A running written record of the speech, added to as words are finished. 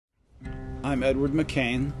I'm Edward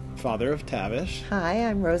McCain, father of Tavish. Hi,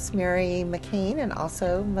 I'm Rosemary McCain and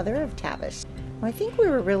also mother of Tavish. Well, I think we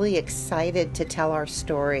were really excited to tell our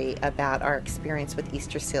story about our experience with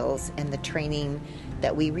Easter Seals and the training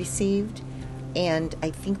that we received. And I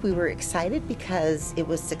think we were excited because it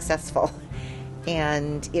was successful.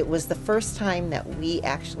 And it was the first time that we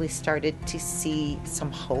actually started to see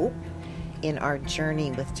some hope in our journey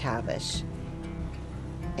with Tavish.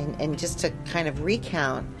 And just to kind of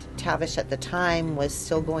recount, Tavish at the time was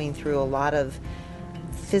still going through a lot of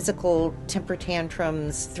physical temper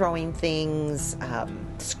tantrums, throwing things,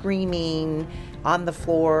 screaming on the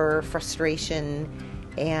floor, frustration,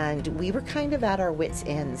 and we were kind of at our wits'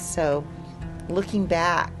 end. So looking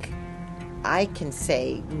back, I can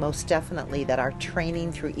say most definitely that our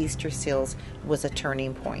training through Easter Seals was a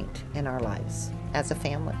turning point in our lives as a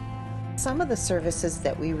family. Some of the services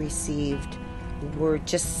that we received were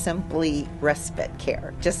just simply respite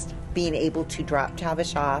care, just being able to drop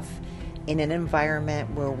Tavish off in an environment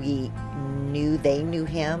where we knew they knew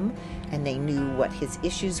him and they knew what his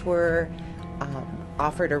issues were,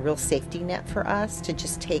 offered a real safety net for us to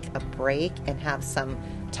just take a break and have some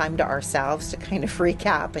time to ourselves to kind of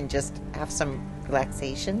recap and just have some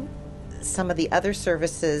relaxation. Some of the other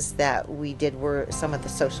services that we did were some of the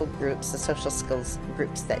social groups, the social skills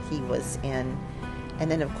groups that he was in. And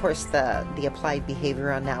then, of course, the applied behavior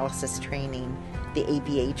analysis training, the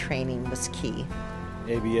ABA training was key.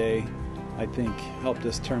 ABA, I think, helped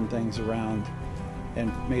us turn things around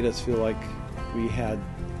and made us feel like we had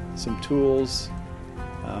some tools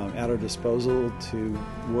at our disposal to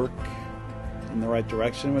work in the right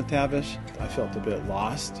direction with Tavish. I felt a bit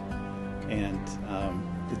lost, and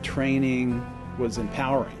the training was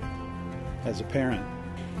empowering as a parent.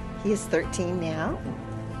 He is 13 now,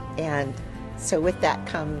 and so with that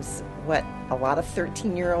comes what a lot of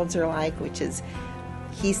 13-year-olds are like, which is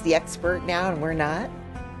he's the expert now and we're not.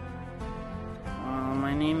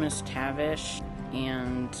 My name is Tavish,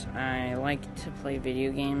 and I like to play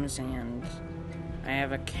video games, and I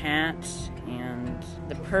have a cat, and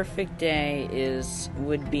the perfect day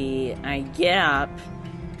would be I get up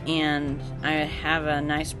and I have a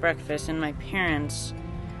nice breakfast, and my parents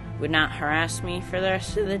would not harass me for the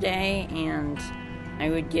rest of the day, and I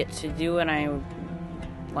would get to do what I would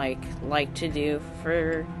like to do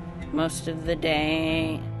for most of the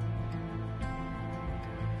day.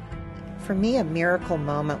 For me, a miracle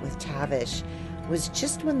moment with Tavish was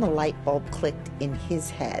just when the light bulb clicked in his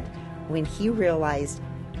head, when he realized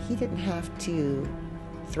he didn't have to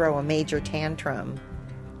throw a major tantrum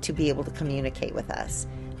to be able to communicate with us,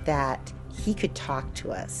 that he could talk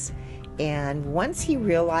to us. And once he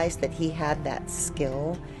realized that he had that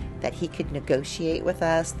skill, that he could negotiate with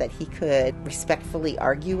us, that he could respectfully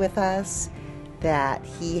argue with us, that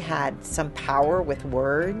he had some power with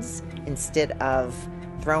words instead of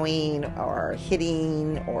throwing or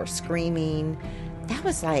hitting or screaming, that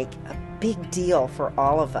was like a big deal for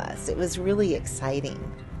all of us. It was really exciting.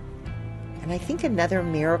 And I think another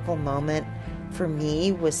miracle moment for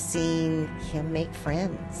me was seeing him make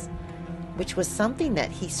friends, which was something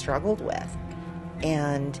that he struggled with.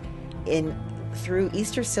 And through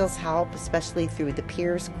Easter Seals' help, especially through the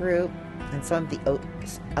peers group and some of the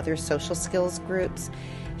other social skills groups,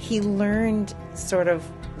 he learned sort of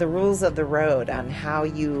the rules of the road on how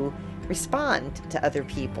you respond to other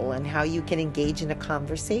people and how you can engage in a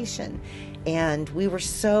conversation. And we were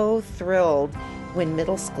so thrilled when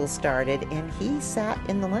middle school started and he sat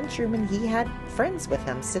in the lunchroom and he had friends with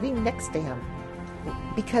him sitting next to him.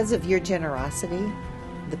 Because of your generosity,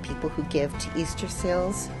 the people who give to Easter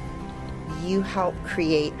Seals, you help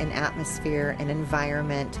create an atmosphere, an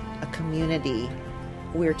environment, a community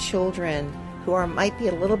where children who might be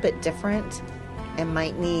a little bit different and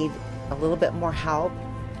might need a little bit more help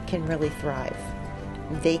can really thrive.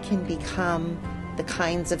 They can become the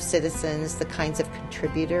kinds of citizens, the kinds of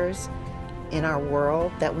contributors in our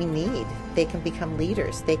world that we need. They can become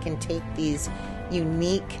leaders. They can take these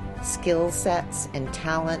unique skill sets and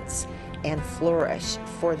talents and flourish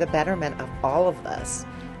for the betterment of all of us.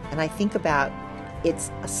 And I think about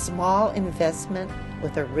it's a small investment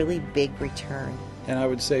with a really big return. And I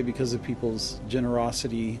would say because of people's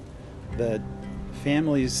generosity that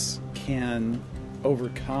families can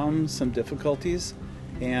overcome some difficulties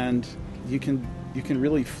and you can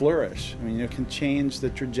really flourish. I mean, it can change the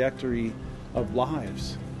trajectory of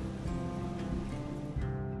lives.